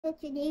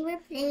So today we're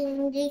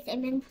playing Jace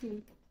MMT.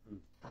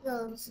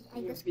 Girls,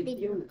 I just played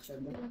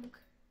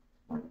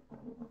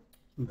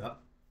Enggak.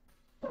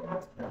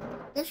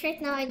 Just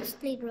right now I just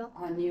played rock.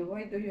 Honey,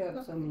 why do you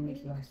have so many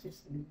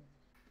glasses?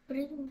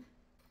 Bring.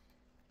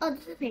 Oh,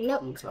 this is my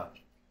milk. Enggak.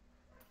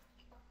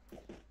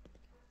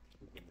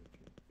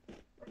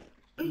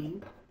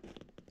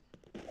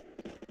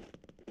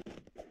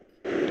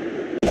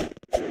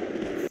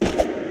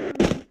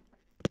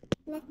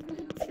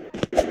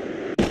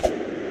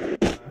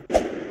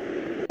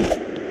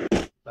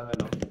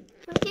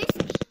 So here's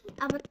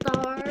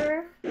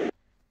Avatar.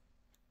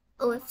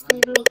 Oh, it's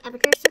gonna make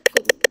Avatar so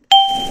pretty.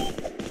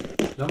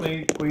 Dan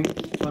may queen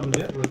van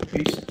de with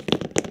piece.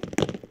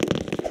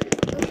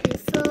 Okay,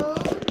 so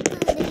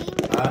today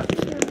Ah.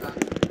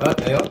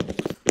 Wat ayo?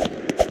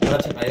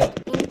 Wat sih ayo?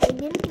 and I've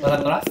been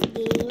playing Tara. this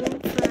game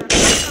for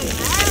quite a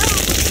while.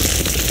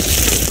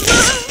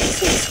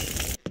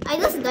 I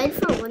just died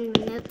for 1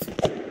 minute.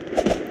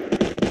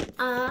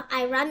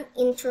 I ran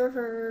into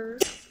her.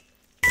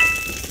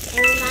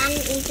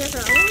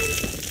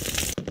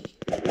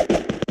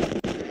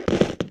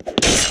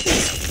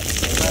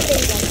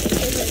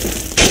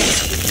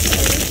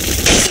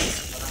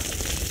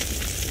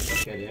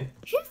 Oke aja.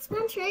 Here's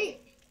one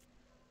trait.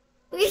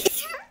 Wait,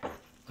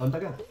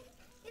 Kontak kan?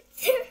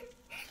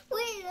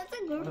 wait, that's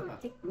a girl.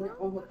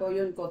 Kung ito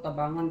yun ko,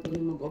 tabangan ko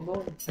yung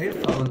mag-ubo. Ayo,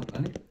 tahun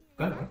ani.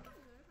 Kan?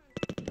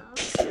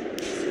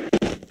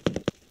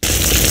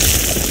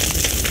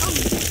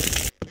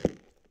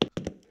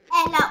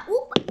 Ella,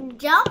 oop,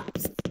 jump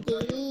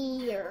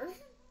scare.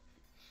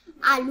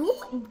 A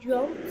loop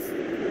jumps.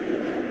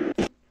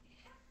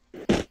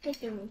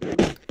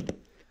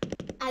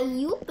 A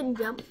loop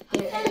jump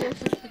scare.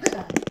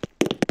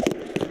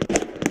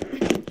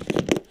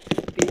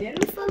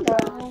 Pinero sa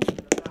daw.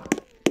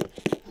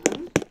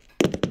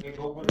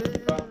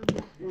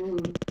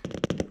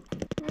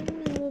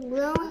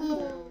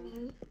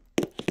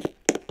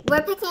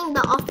 We're picking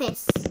the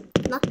office,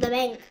 not the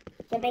bank.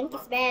 The bank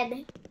is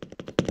bad.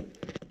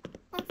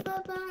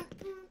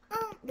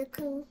 The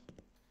cool.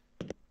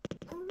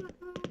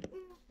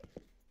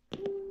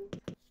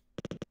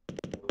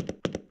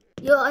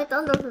 Yo, I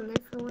thought there was a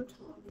knife for once.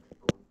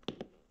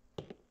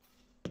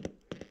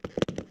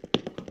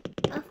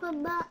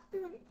 Alphabet.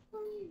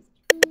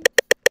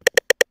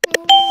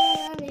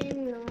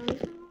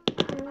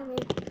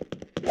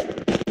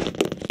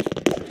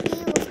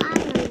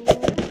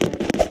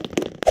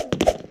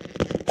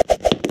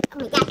 Oh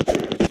my god.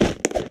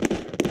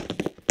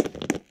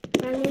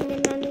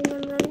 Running.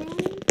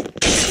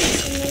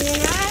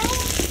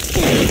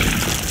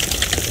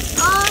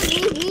 Oh,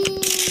 GG.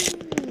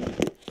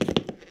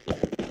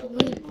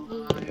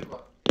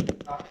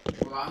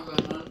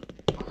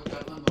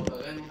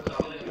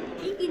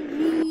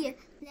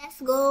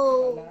 Let's go.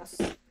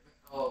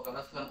 Oh,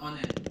 kalas lang on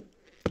eh.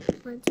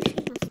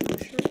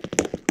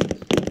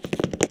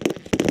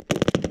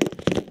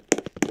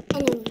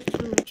 Anyway,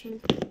 I'm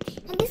merchant.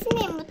 And this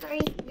name is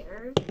right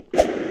here.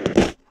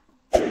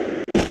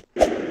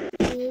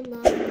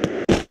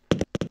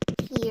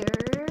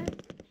 Here.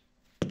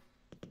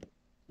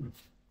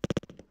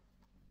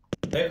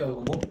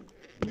 Kalau umum.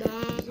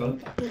 Then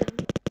here.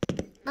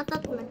 Not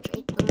that much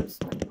items.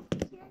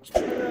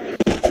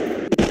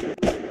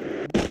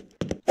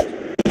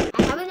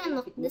 I haven't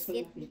unlocked this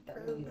yet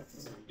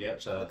because Ya,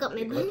 sa. look at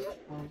my bed.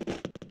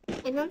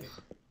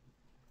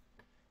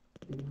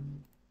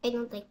 I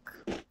don't think.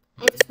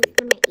 I just wait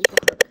for my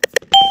items.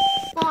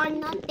 For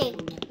nothing.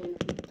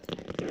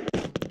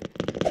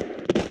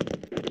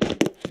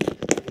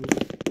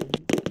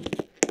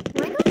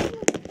 Why don't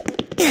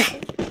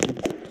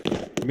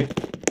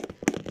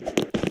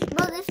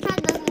Bro, this pad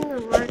doesn't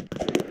even work.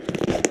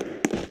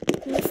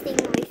 He's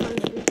staying away from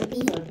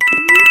everybody.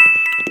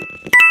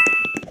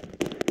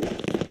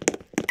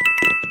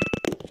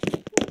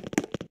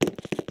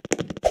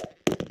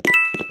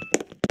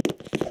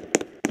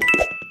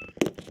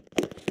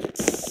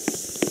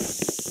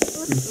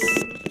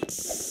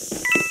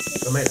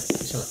 Kamay,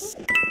 isa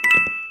lang.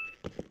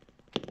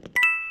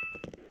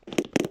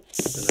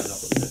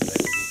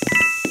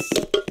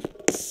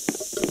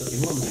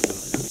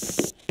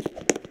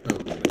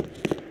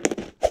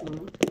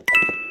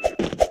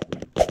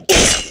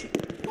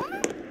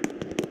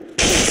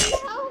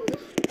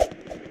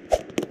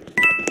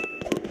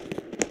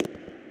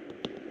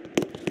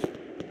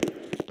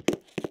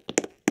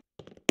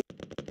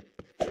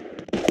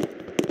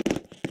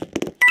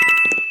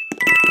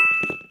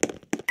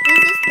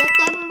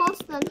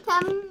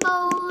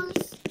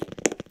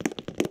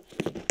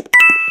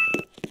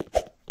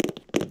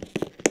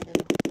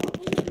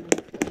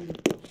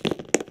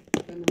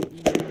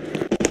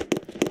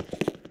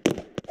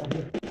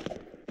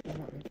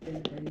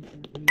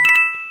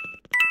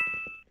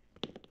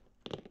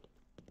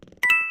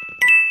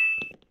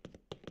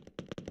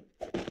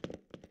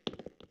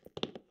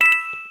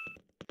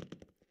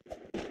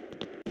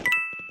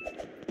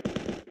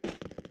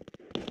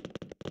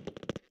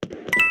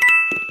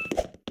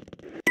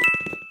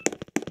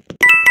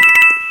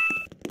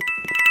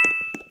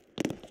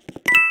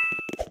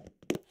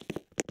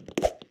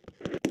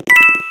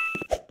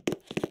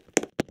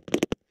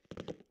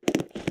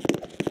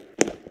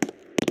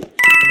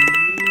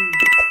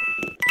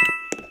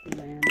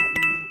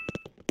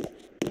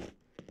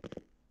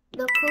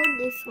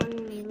 this one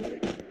maybe.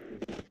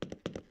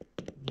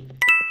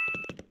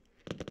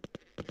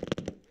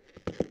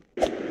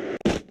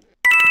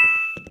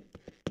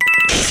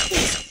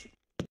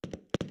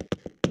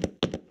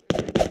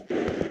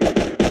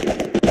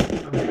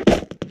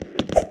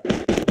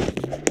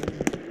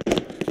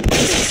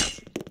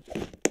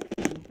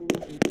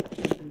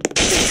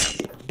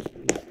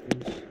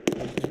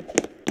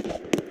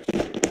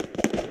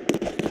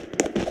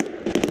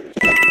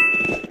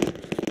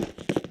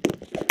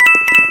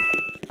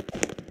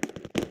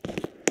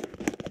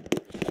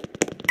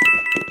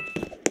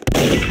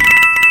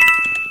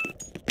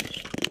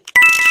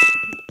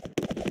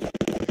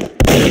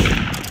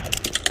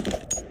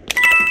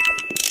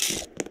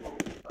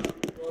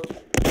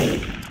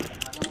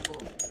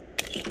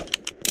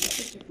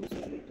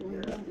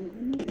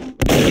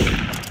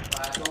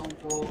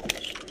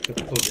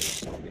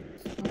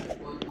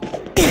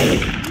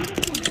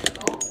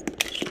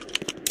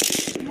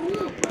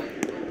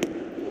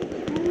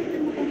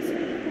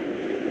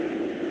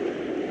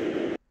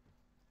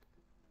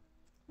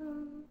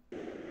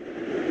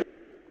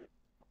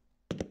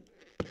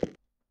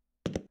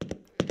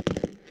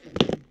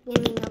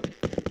 Giving up.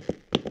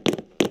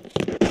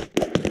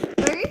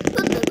 Where is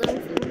the gun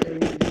from?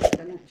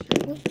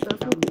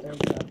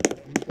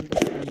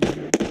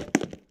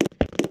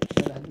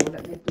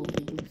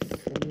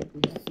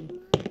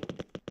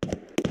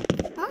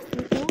 I was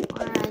thinking,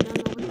 or I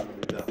don't know.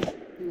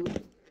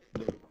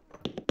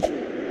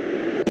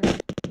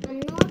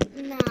 Not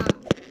now.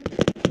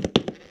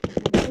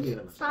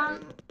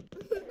 Some.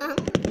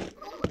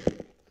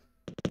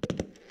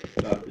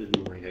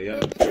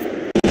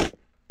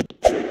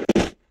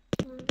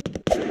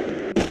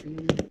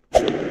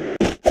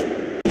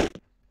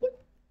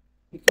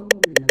 Ikaw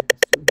ang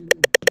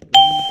nagkasunod.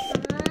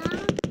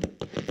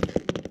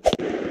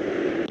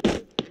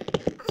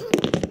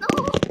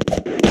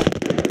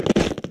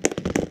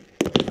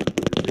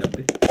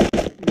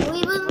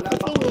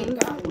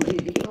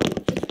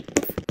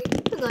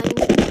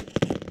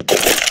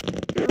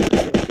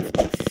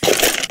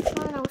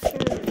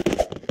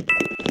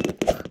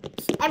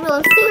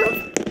 Everyone still.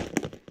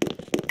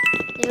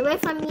 Get away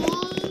from me,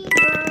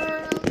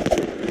 girl.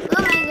 Oh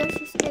my gosh,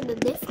 she scared the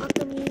death out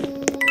of me.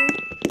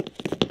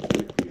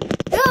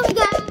 Oh my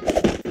god.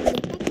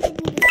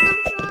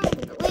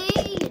 Get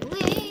away, get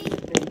away.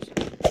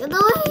 Get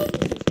away.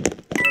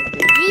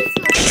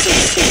 Jesus.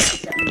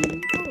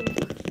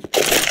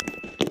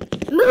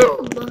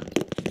 Move.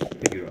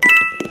 Move.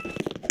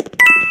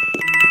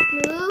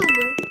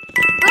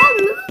 Oh,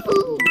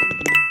 move.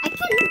 I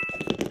can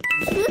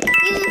shoot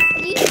you.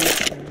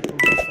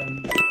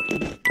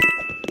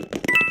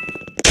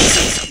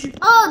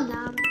 Oh,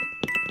 damn.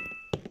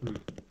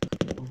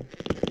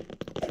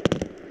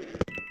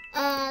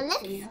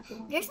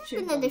 There's not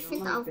another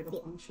different outfit.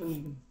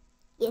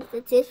 Yes,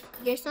 it is.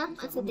 There's not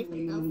a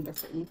different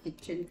outfit. You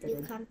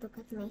can't look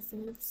at my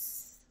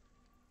sleeves.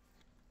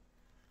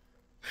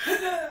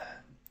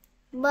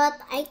 But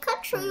I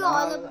can't show you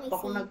all of my Ako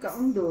sleeves.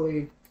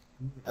 nagkaundoy.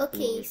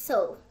 Okay,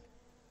 so.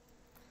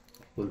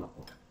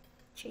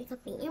 Show you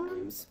the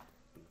earmuffs.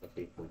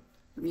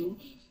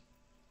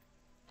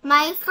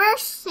 My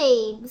first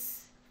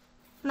saves.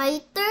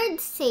 My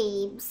third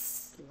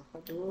saves.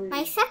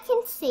 My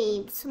second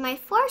saves. My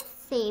fourth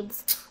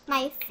saves.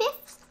 My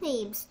fifth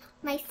saves.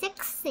 My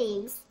sixth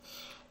saves.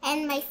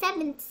 And my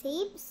seventh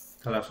saves.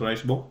 Kalas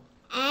rice book?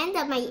 And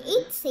my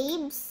eighth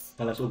saves.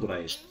 Kalas ud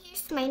rice.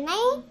 Here's my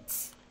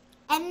ninth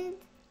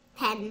and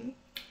 10.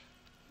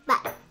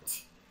 But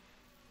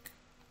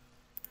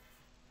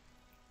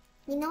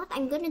you know what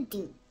I'm gonna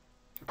do?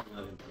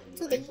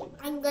 Today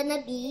I'm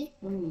gonna be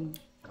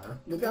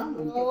drum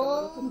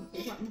roll.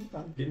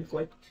 Didn't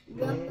quite.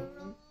 Drum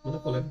roll. Ano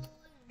ko lang?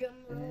 Drum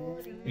roll.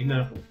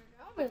 Ina ako.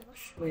 Well,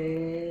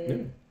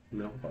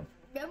 Ina ako pa.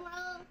 Drum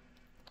roll.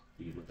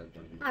 Hindi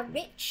matagpan. A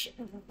rich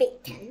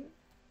bacon.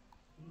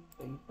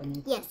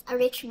 Yes, a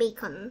rich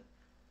bacon.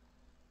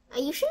 I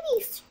usually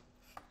use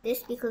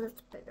this because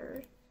it's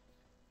better.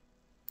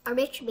 A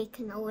rich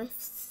bacon with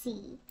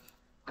C.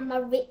 I'm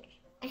a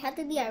rich. I had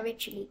to be a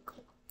rich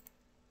bacon.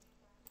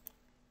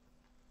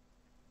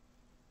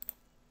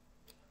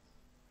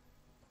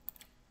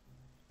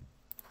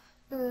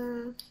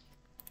 No.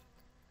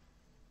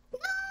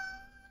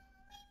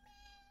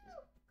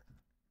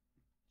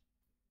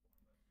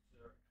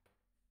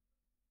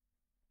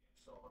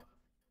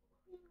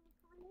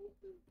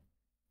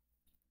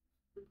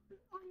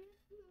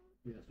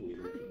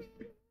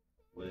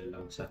 Wala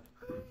lang sa.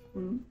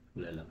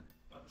 Wala lang.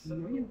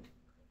 ano yun?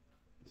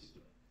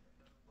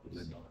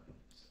 Wala lang.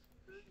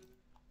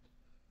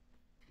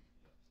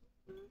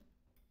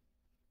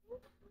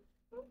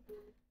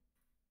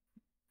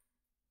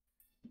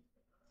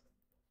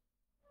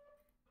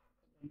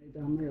 May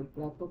damay o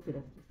plato, pero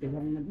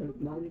silang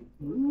nagbalik-balik.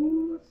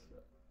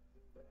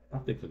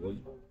 Ate ka gol.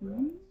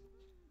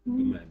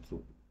 Gumad so.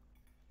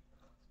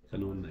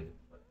 Sa noon na yun.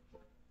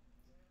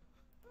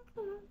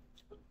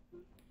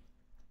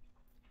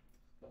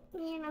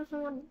 Yeah,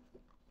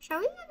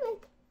 shall we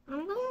like?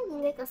 I'm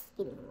gonna make a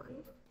skin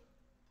one.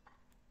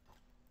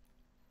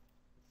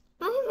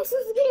 Why am I so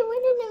skinny? Why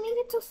did I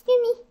make it so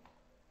skinny?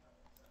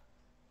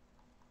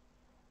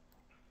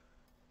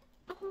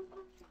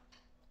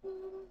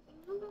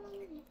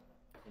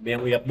 May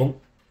ang uyap mong.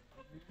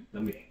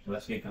 Lami,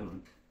 kelas kayo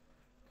kanon.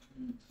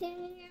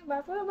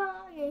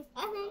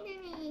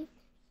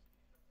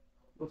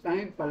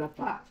 Utangin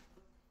palapa.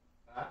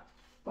 Ha?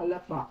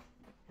 Palapa.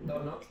 Ito,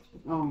 no?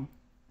 Oo.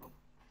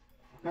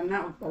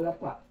 Kana o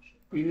palapa.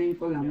 Piling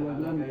ko lang. Yan,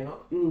 Wala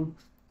kayo, no?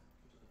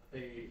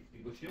 Ay,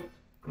 negosyo.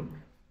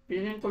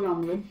 Piling ko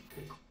lang.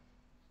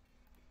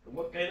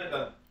 Kumot kayo na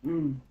ka.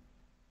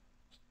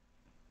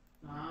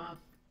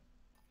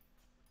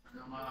 Ano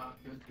mga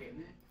yunti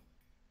na eh.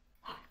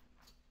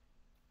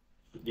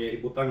 Sige,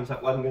 ibutang sa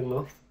kwan gan,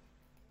 no?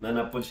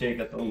 Nanapon siya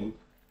katong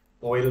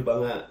oil ba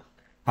nga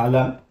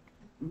halang.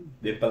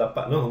 Di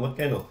palapa, no? Humot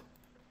kayo, no?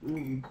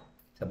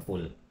 Sa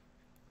pool.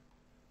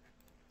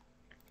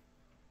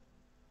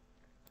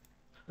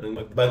 Ang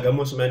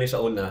magbagamos man ni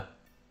sa una,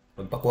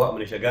 magpakuha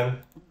mo ni siya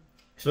gang.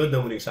 Sulod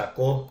na mo ni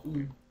sako.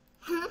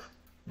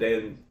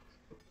 Then,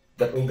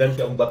 datugan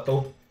siya ang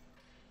bato.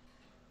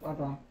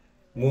 Para.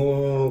 Mo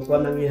kuha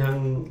nang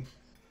ihang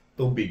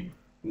tubig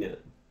niya.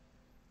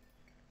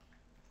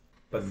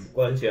 Pag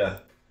kuha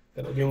siya,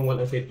 kapag yung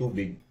wala siya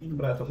tubig,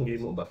 brato kung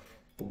mo ba?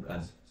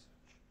 Pugan.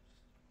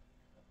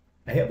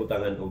 Ay,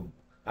 abutangan og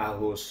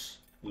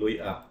ahos,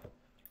 luya,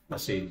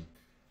 asin.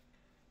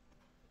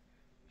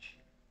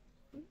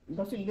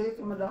 Bakit diri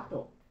ka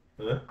madato?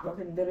 Ha?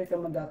 Bakit diri ka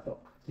madato?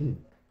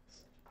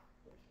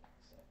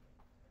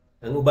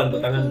 Ang uban,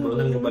 butangan mo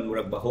nang uban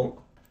murag baho.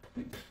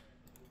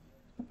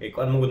 Kaya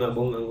kuan mo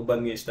gunabong ang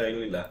uban nga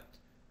style nila,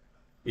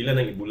 ila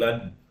nang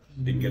ibulad,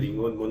 din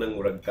galingon mo nang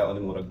murag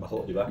kaon ng murag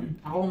baho, di ba?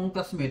 Akong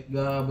classmate,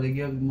 ga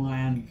baligyag mga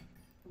yan,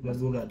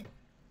 gagulad.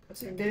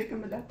 Kasi diri ka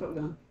madato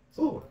lang.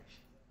 Oo.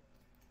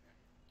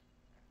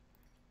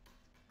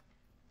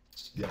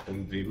 Di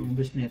akong dream. Yung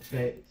business,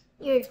 kay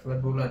You're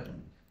gagulad.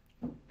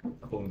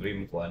 Akong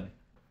dream kuan.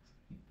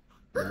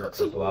 Ano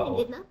sa tuwa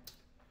ko. did not.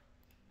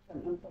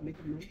 Ang tabi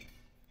ka mo.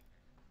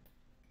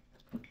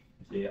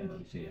 Siya,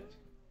 siya.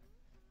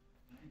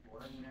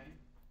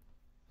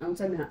 Ang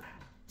sana.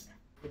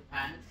 Good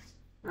hands.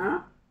 Ha?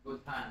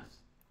 Good hands.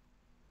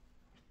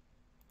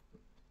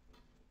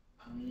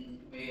 Ang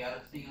may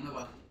arasting ano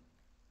ba?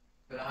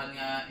 Kailangan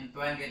nga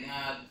entwine, ganyan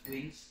nga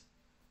swings.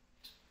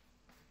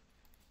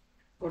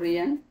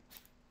 Korean?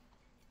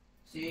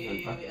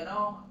 Si,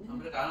 Ano ano,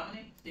 Amerikano man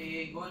eh.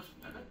 Si Gold,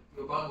 ano,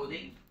 Cuba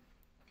Gooding.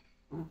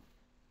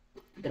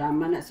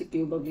 Drama na si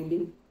Cuba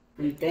Gooding.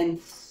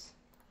 Intense.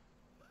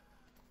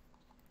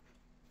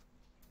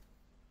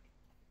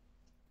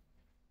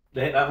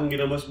 Dahil akong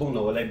ginamasbong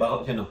no, walay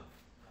baho siya no.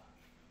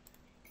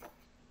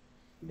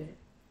 Be.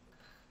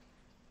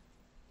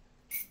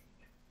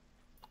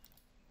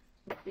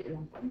 Konti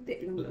lang. Konti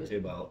lang. Wala siya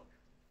baho.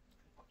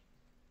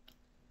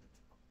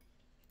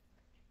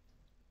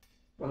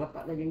 Wala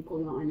pa laging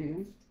kulang ano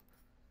yun.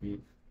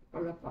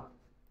 Wala pa.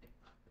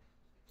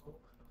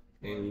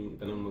 Yung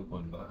tanong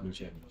magkuhan ba? Ano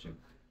siya? Siya.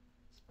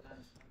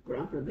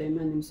 Pero ang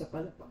problema naman sa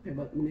palapa, kaya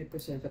ba't mo na yung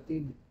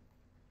preservative?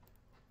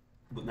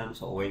 But naman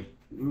sa oil.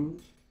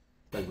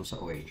 Tago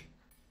sa oil.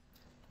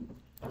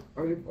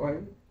 Olive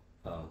oil.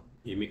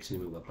 I-mix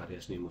niyo ba?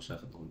 Parehas niyo mo sa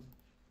katong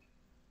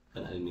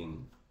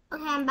kananing.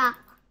 Okay, I'm back.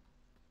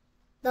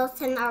 Those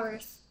 10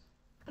 hours.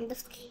 I'm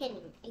just kidding.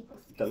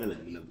 Tanga na,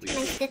 ilang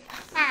Like this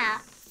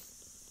half.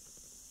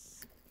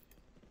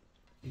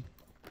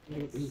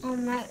 I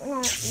might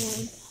want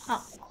one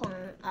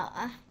popcorn.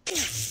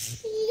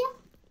 Yeah.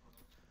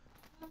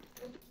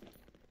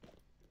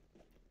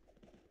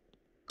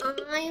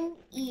 I'm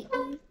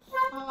eating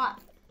hot.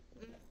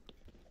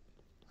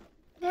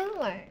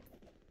 Anyway.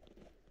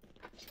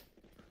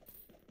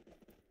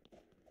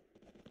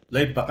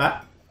 Live pa ka?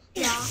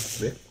 Yeah.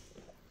 Wait.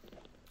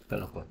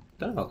 Tanong ko.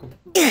 Tanong ako.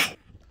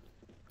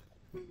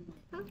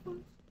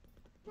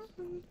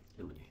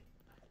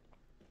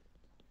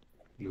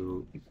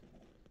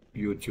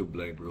 YouTube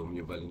live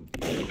Romeo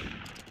Valentino.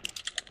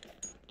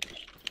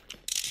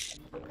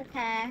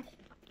 Okay.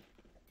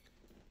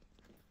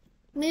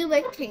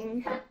 Movie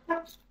king.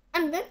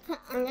 I'm good.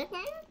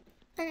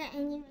 Okay,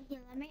 and you hear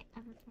me?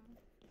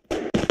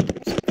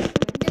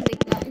 The big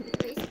guy in the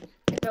face.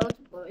 The girl's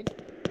bored.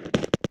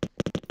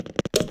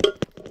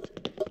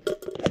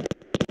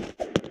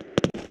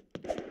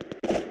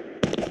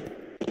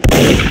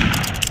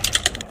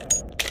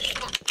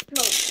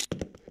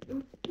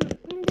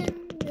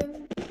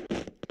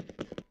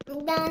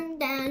 Dun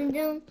dun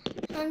dun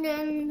dun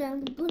dun dun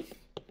dun.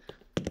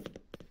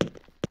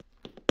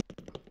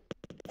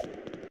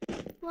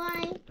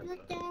 Why you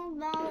think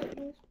about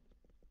this?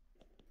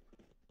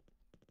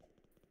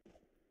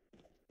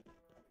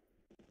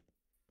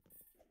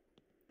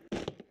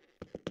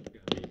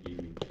 Gummy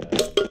Gaming.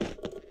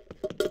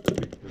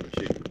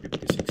 Shake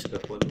 56 ka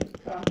po.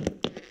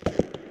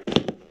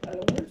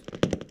 Followers?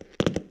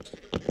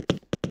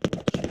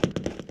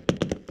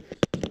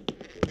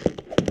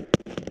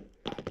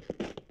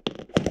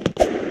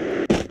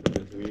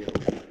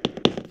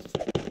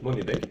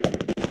 Money day?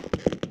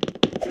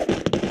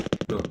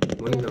 No,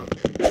 money no.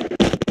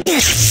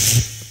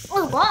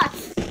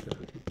 boss.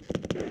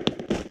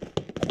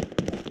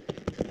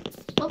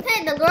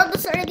 Okay, the girl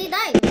was already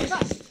died. Oh my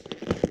gosh.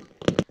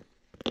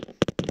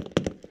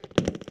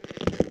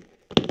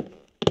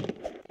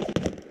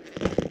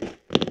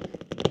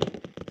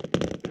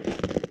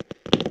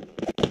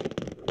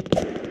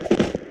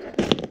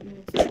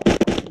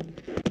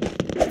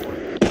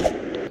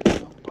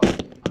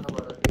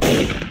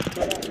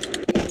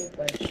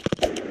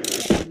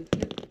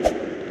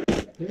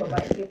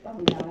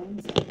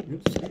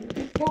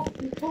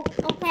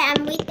 Okay,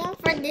 I'm waiting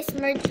for this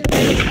merge to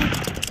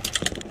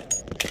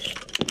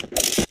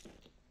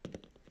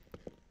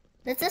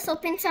let's just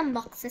open some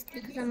boxes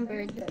because I'm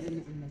bored.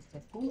 Okay,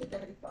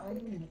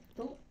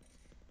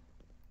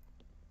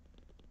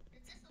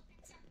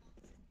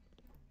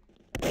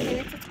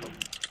 let's just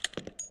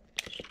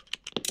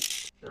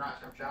go.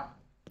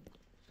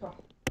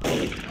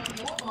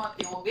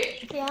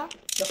 Yeah.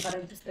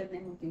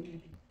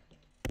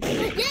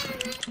 Yeah,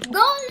 let's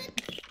go.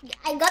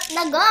 I got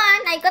the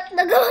gun. I got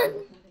the gun.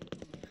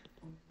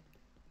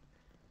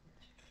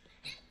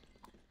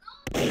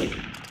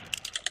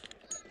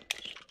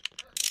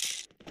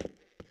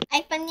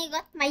 I finally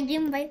got my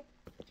dream vibe.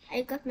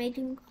 I got my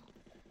dream gun.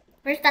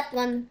 Where's that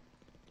gun?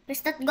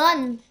 Where's that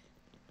gun?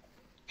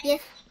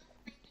 Yes.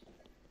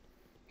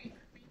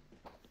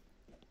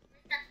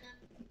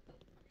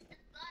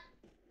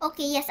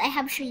 Okay, yes, I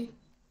have 3.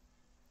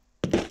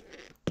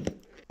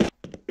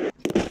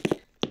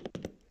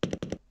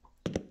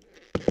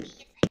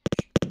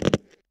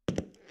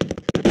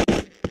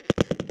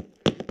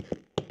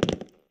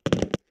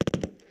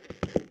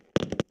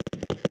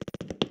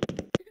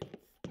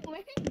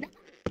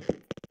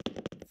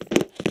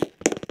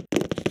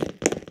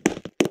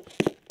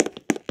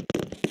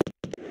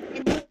 I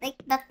don't like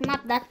that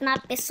map. That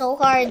map is so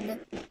hard.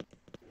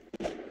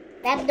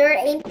 That there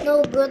ain't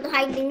no good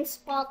hiding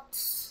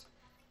spots.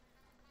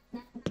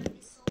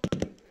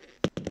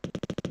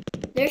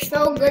 There's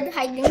no good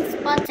hiding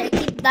spots. I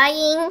keep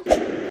dying.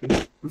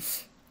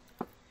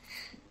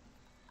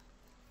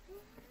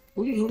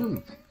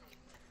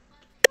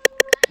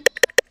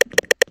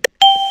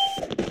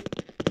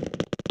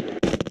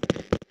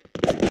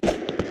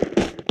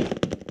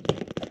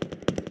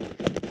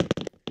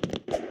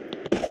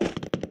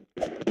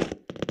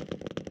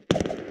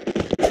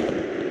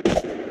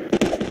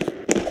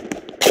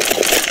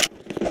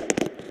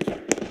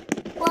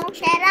 Pong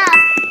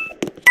sheriff.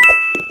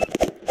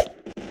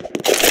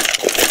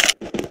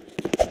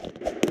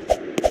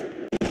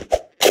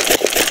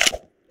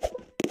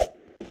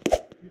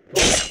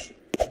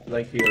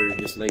 Like you're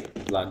just like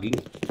vlogging.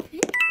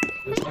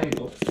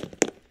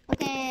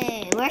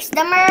 Okay, where's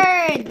the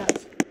merd?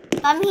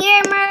 Come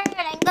here, merd.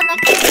 I'm gonna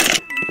kill you.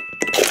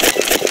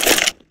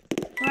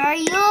 Where are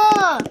you?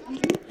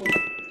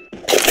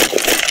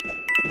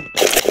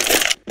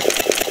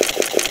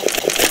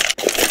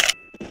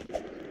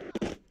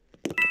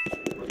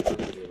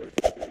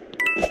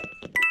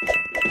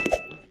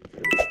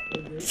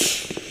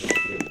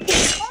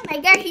 Oh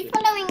my gosh, he's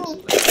following me.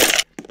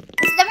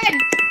 Where's the merd?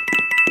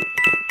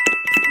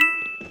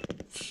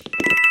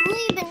 Who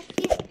even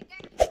killed?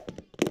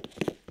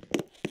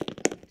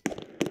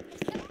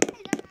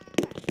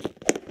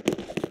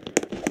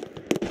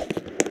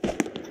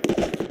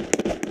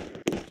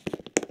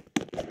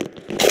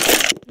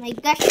 My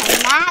gosh, I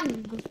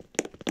lag.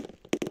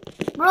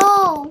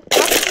 Bro,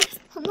 what's this?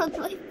 Oh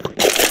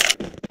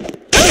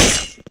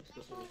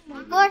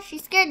my gosh, he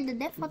scared the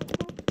death out of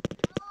me.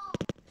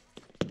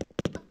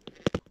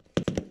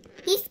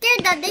 He scared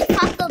the death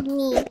out of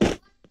me.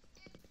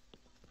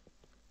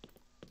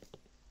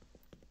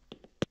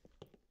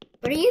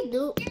 What do you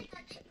do?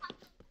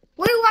 Wait,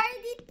 why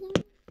did you?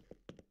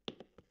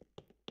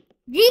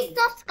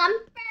 Jesus,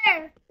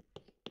 compare.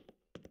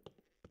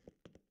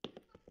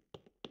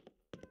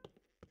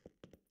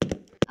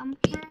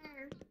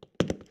 Compare.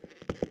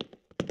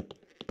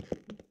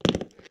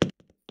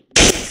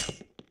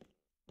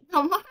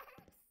 Come on.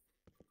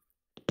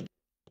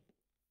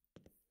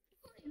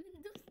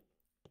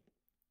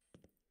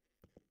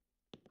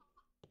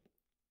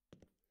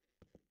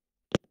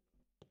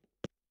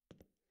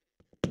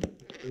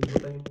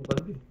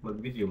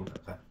 Mag-video mo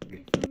ka.